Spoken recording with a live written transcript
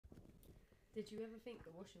Did you ever think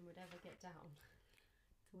the washing would ever get down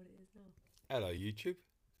to what it is now? Hello, YouTube.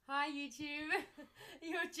 Hi, YouTube.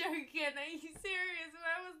 You're joking. Are you serious?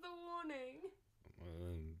 Where was the warning?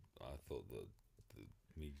 I thought that.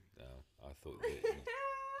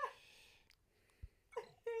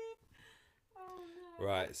 Oh no.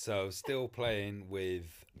 Right, so still playing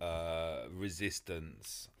with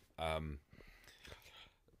resistance.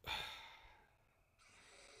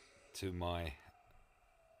 To my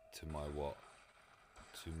what?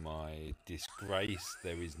 To my disgrace,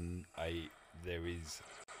 there is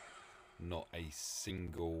not a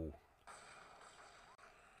single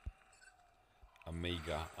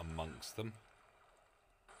Amiga amongst them.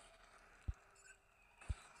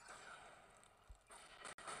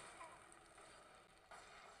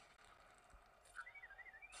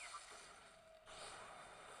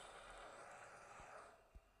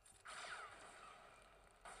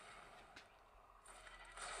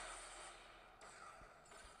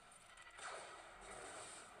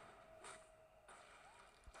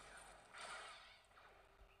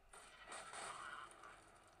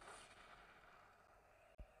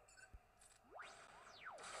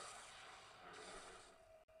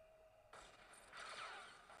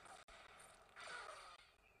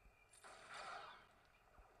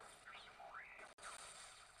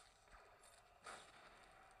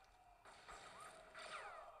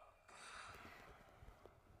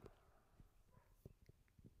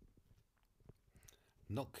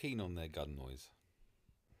 Not keen on their gun noise.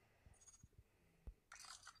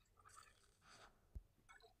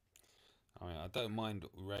 I mean, I don't mind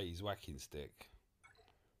Ray's whacking stick,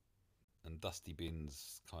 and Dusty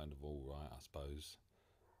Bin's kind of all right, I suppose.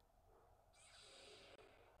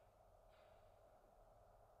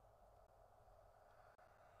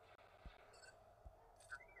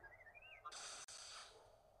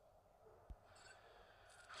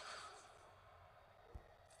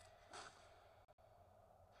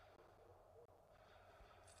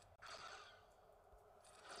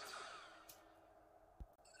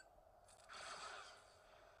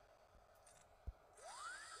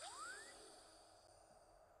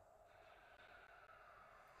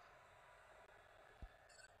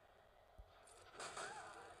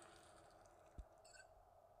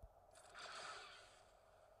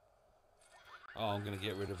 Oh, I'm going to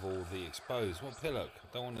get rid of all the exposed. What pillock? I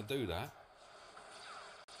don't want to do that.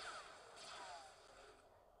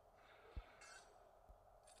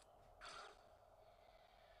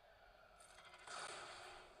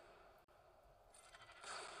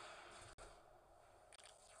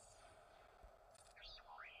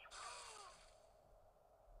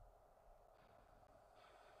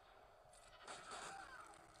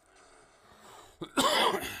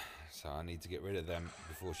 So I need to get rid of them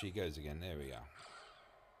before she goes again. There we go.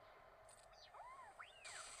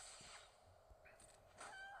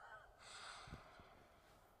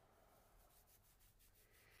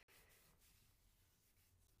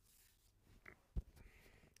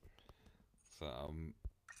 So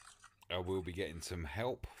I will be getting some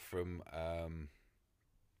help from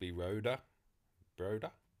Broda. I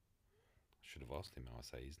should have asked him how I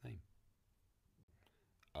say his name.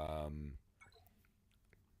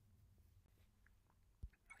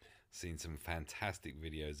 Seen some fantastic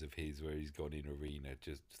videos of his where he's gone in arena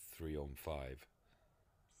just 3-on-5.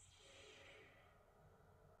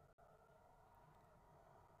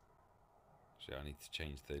 So I need to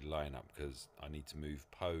change the lineup because I need to move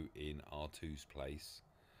Poe in R2's place,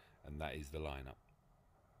 and that is the lineup.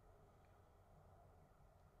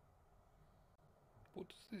 What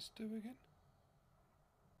does this do again?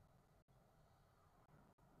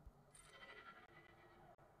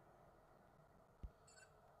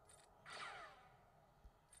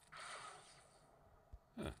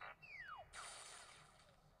 Huh.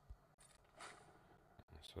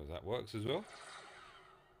 I suppose that works as well.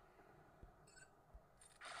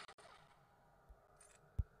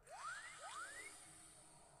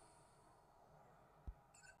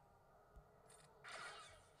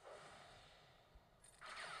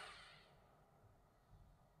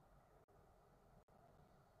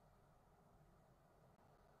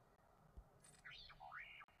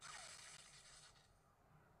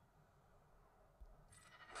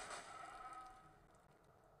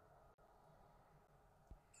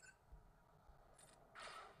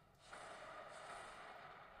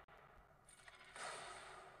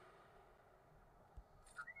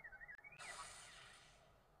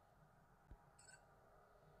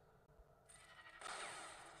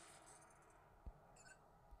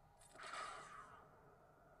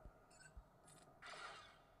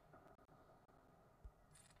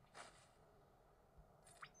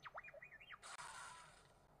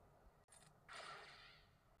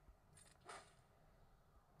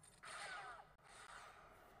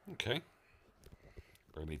 Okay.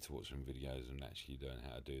 I need to watch some videos and actually learn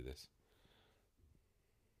how to do this.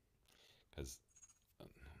 Because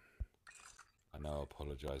I know I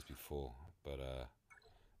apologised before, but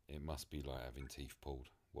it must be like having teeth pulled,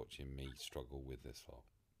 watching me struggle with this lot.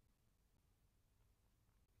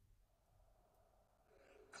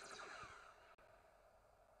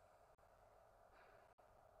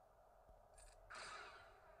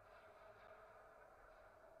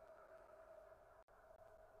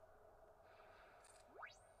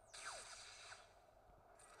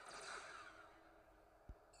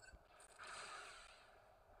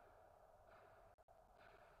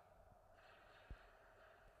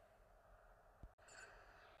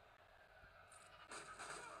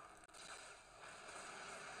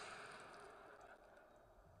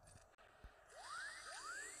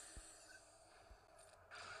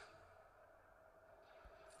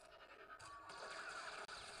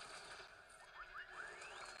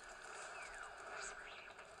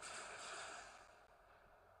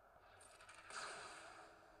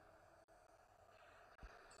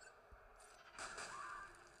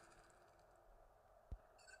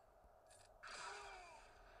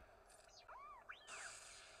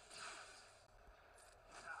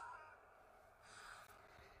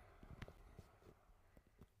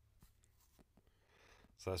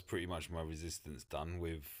 So that's pretty much my resistance done,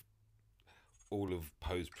 with all of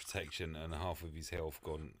Poe's protection and half of his health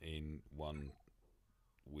gone in one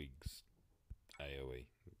wig's AoE.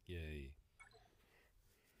 Yay.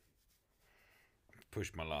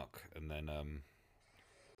 Push my luck, and then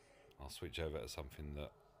I'll switch over to something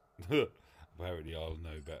that apparently I'll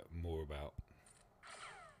know more about.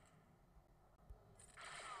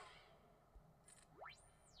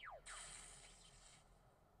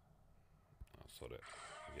 I'll sod it.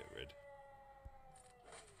 Get rid.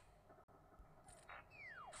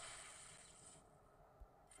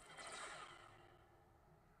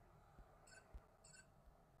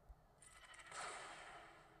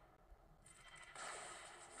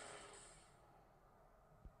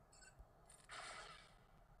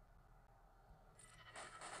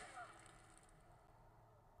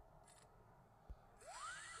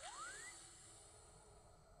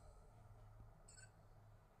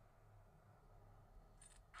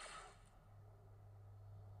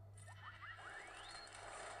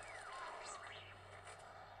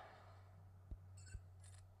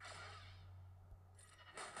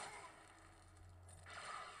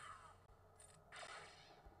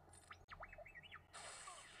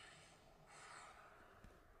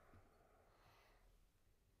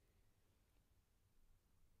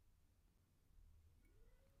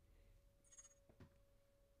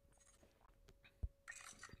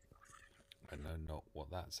 I know not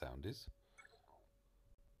what that sound is.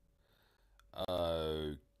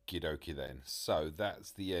 Okie dokie then. So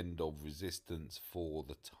that's the end of resistance for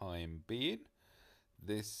the time being.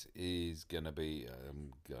 This is gonna be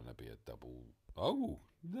a double. Oh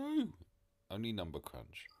no! Only number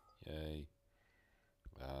crunch. Yay.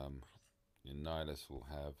 Your Nihilus will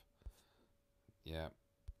have. Yeah.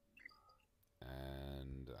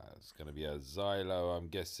 And it's gonna be a Xylo, I'm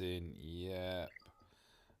guessing. Yep.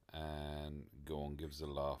 And go on, give us a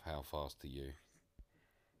laugh. How fast are you?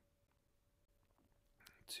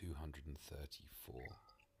 234.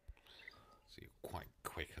 So you're quite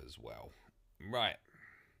quick as well. Right.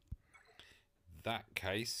 That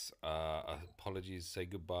case, apologies, say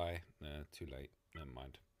goodbye. Too late. Never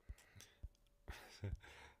mind.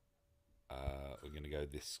 We're going to go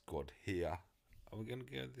this squad here. Are we going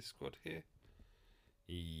to go this squad here?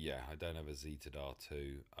 Yeah, I don't have a Zeta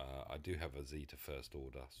R2. I do have a Zeta First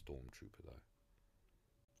Order Stormtrooper, though.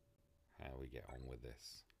 How we get on with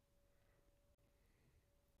this?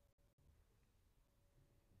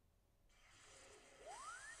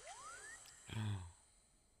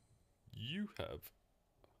 You have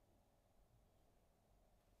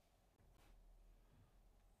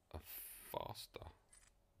a faster.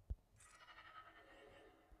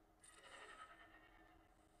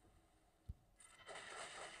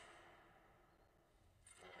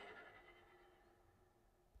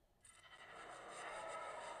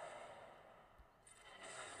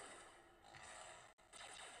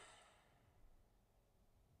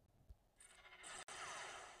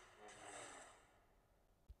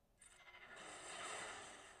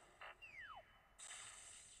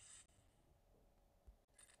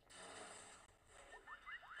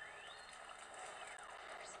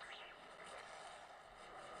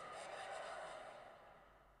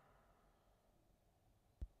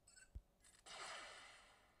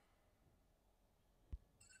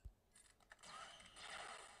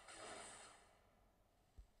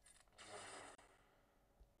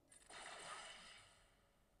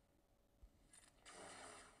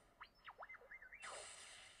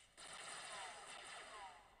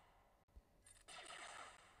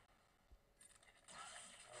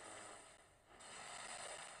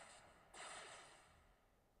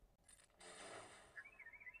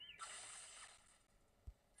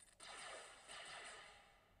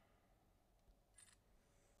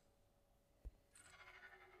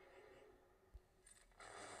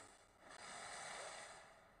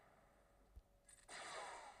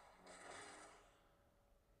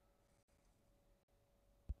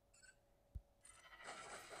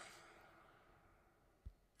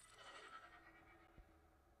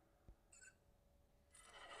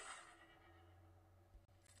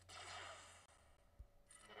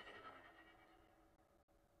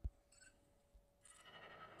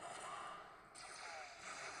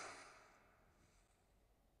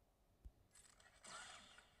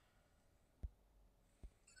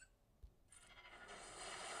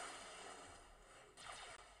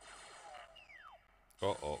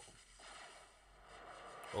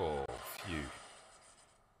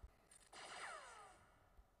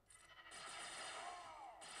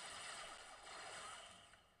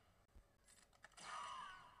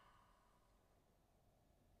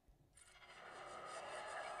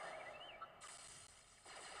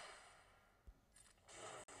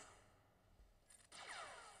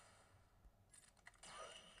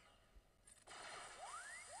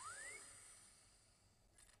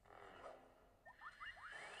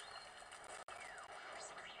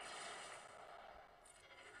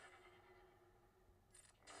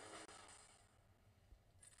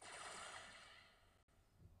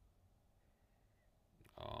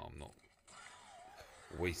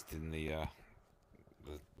 wasting the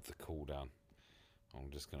cooldown.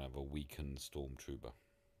 I'm just gonna have a weakened stormtrooper.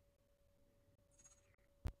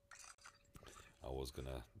 I was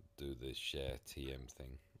gonna do the share TM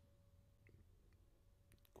thing.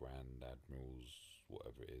 Grand Admirals,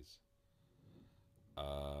 whatever it is.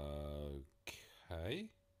 Okay.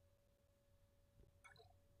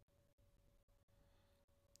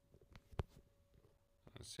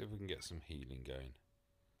 Let's see if we can get some healing going.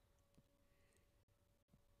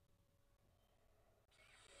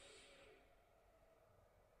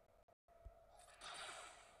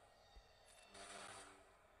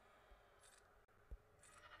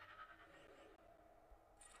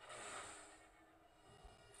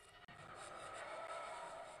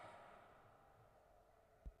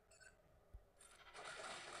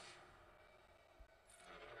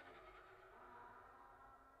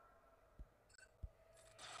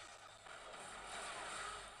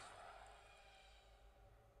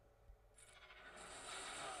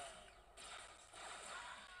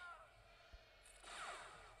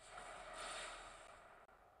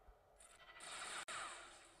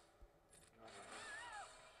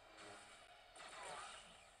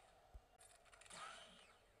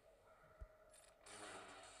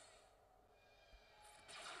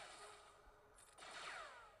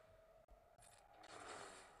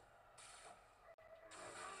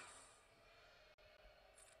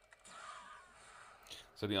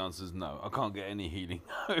 So the answer is no. I can't get any healing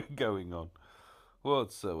going on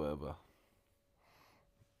whatsoever.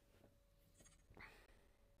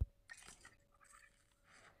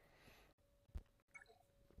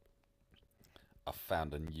 I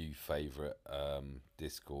found a new favourite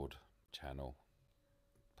Discord channel,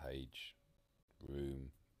 page,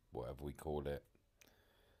 room, whatever we call it.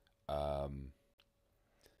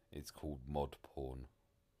 It's called Mod Porn,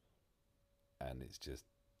 and it's just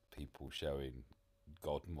people showing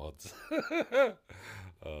God mods.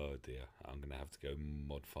 Oh dear, I'm gonna have to go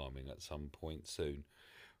mod farming at some point soon.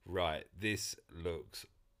 Right, this looks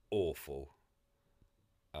awful,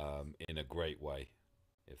 in a great way,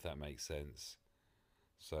 if that makes sense.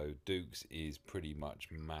 So Dukes is pretty much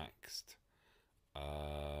maxed,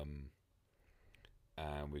 and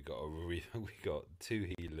we got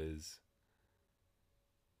two healers,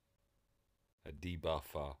 a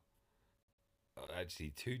debuffer,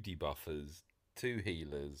 actually two debuffers, two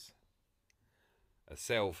healers, a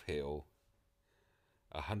self heal,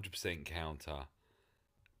 100% counter,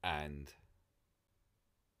 and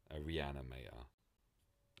a reanimator,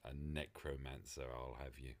 a necromancer. I'll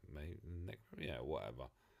have you, yeah, whatever.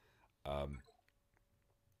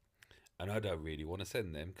 And I don't really want to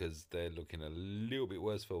send them because they're looking a little bit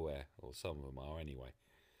worse for wear, or some of them are anyway.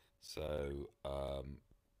 So I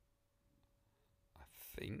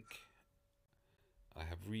think I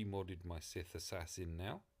have remodded my Sith Assassin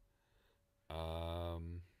now.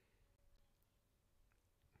 So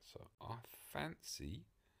I fancy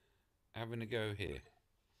having a go here,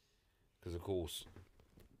 because of course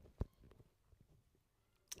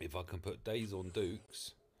if I can put days on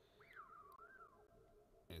Dukes,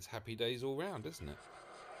 it's happy days all round, isn't it?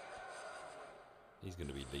 He's going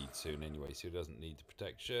to be lead soon anyway, so he doesn't need the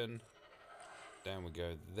protection. Down we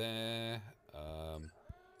go there.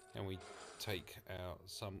 Can we take out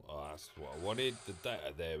some... Oh, that's what I wanted. The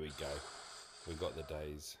data. There we go. We got the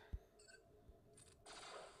days.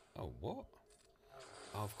 Oh, what?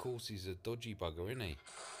 Oh, of course, he's a dodgy bugger, isn't he?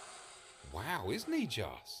 Wow, isn't he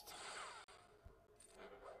just?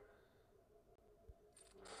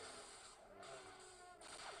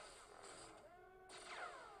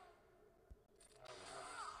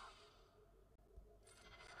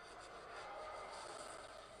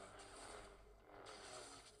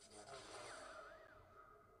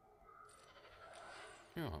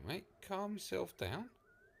 You alright, mate? Calm yourself down.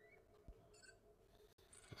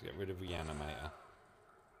 Let's get rid of Reanimator.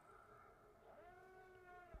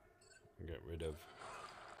 Get rid of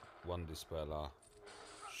one Dispeller.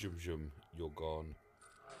 Zoom zoom, you're gone.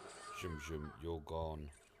 Zoom zoom, you're gone.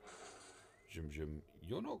 Zoom zoom,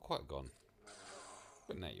 you're not quite gone.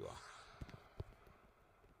 But now you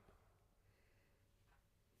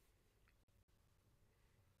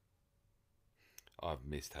are. I've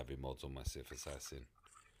missed having mods on my Sith Assassin.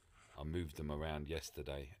 I moved them around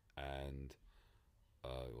yesterday and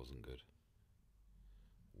it wasn't good.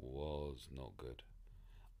 Was not good.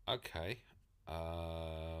 Okay.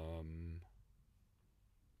 Oh,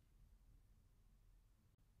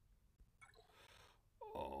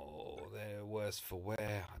 they're worse for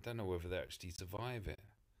wear. I don't know whether they actually survive it.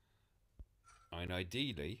 I mean,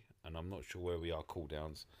 ideally, and I'm not sure where we are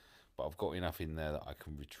cooldowns, but I've got enough in there that I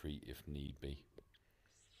can retreat if need be.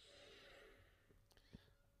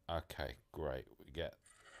 Okay, great. We get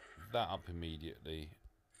that up immediately.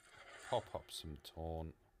 Pop up some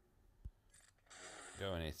taunt.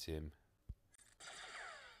 Go and hit him.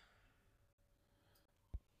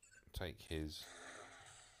 Take his.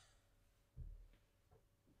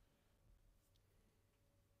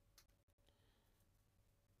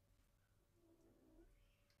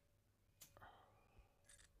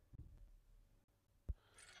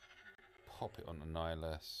 Pop it on the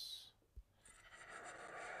Nihilus.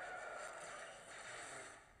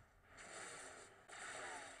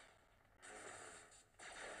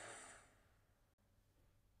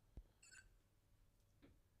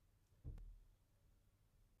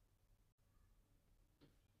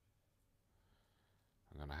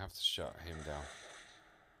 I'm going to have to shut him down.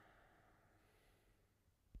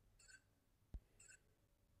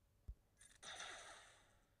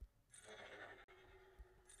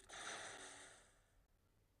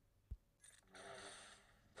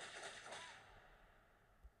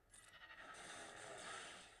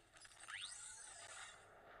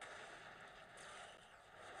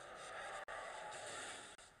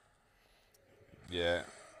 Yeah,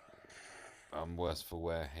 I'm worse for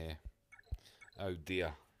wear here. Oh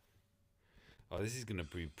dear. Oh, this is going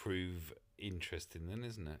to prove interesting then,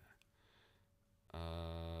 isn't it?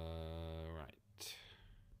 Right.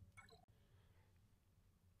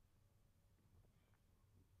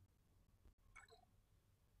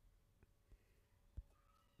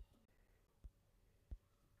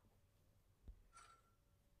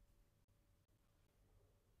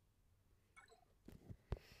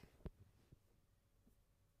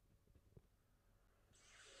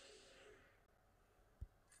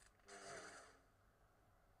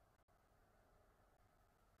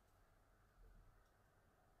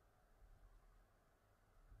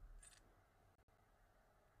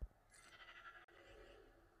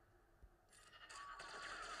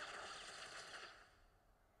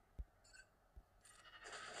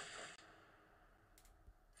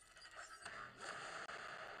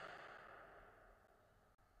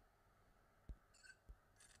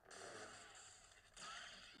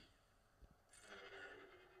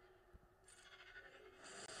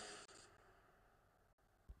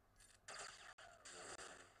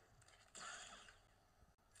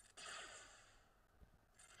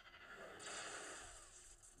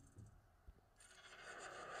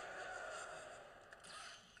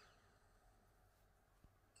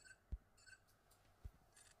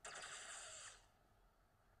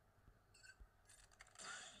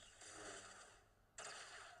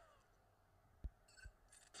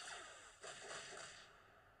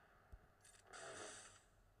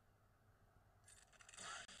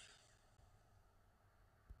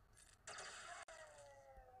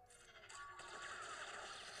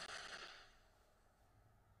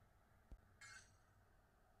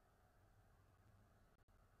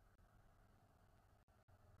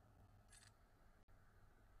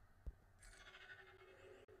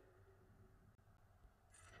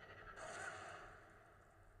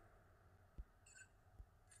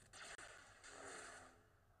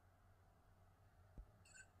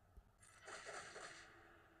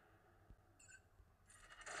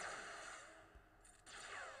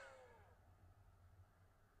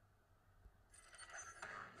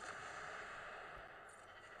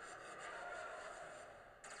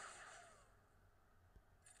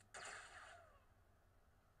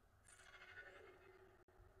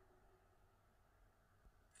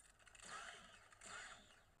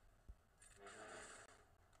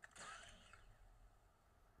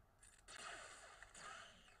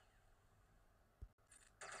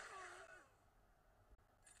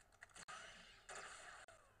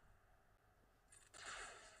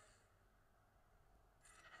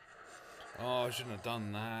 Oh, I shouldn't have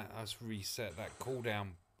done that. Let's reset that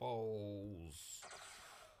cooldown. Balls.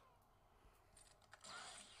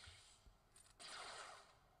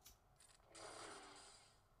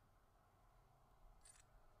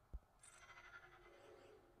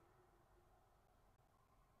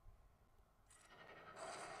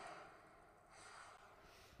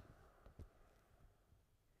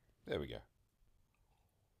 There we go.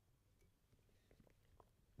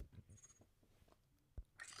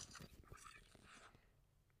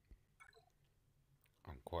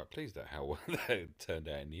 I'm quite pleased at how well that turned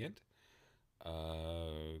out in the end.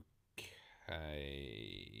 Okay.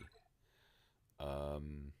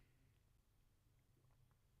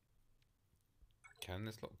 Can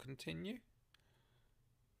this lot continue?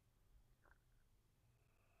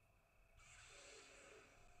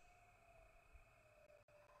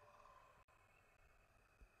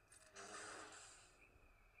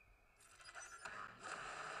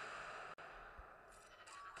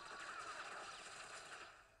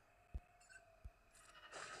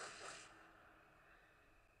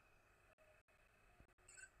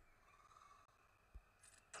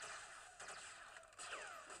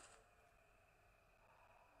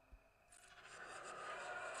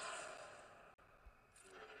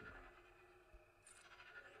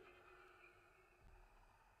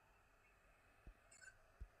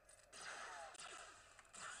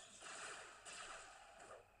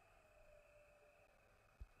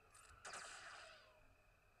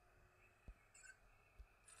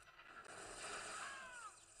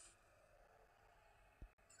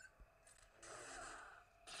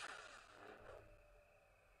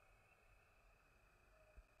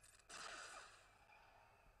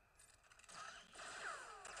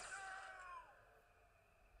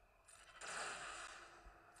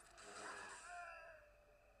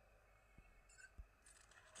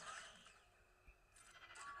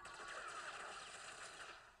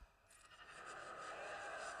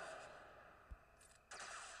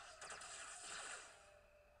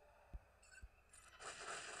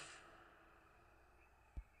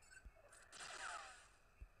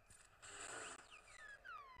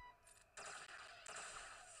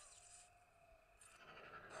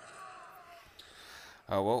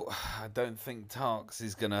 Oh well, I don't think Tarks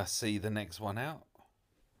is gonna see the next one out.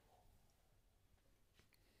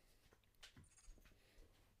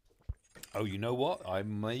 Oh, you know what? I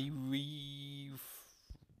may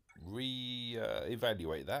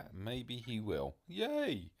evaluate that. Maybe he will.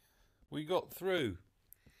 Yay! We got through.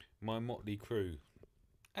 My motley crew.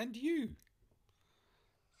 And you.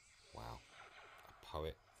 Wow. A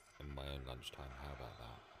poet in my own lunchtime. How about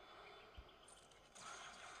that?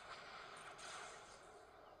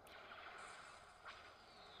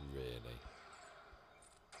 Really?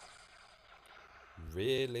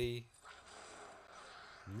 Really?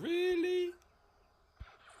 Really?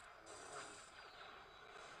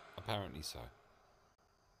 Apparently so.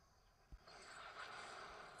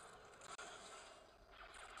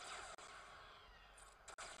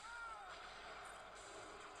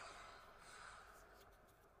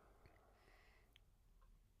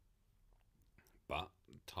 But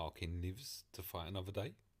Tarkin lives to fight another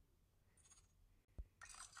day.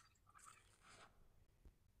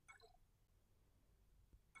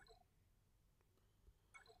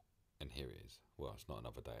 And here it is. Well, it's not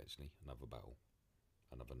another day actually. Another battle.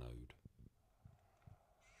 Another node.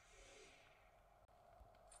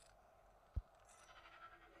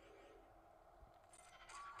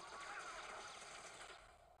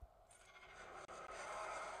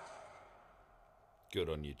 Good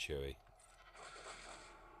on you, Chewie.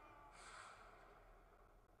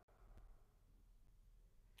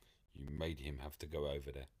 You made him have to go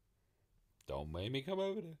over there. Don't make me come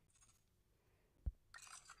over there.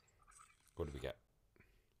 What do we get?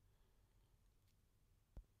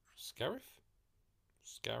 Scarif?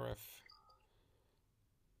 Scarif.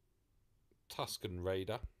 Tusken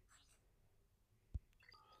Raider.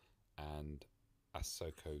 And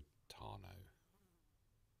Ahsoka Tano.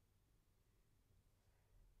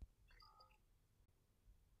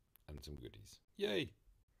 And some goodies. Yay!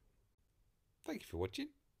 Thank you for watching.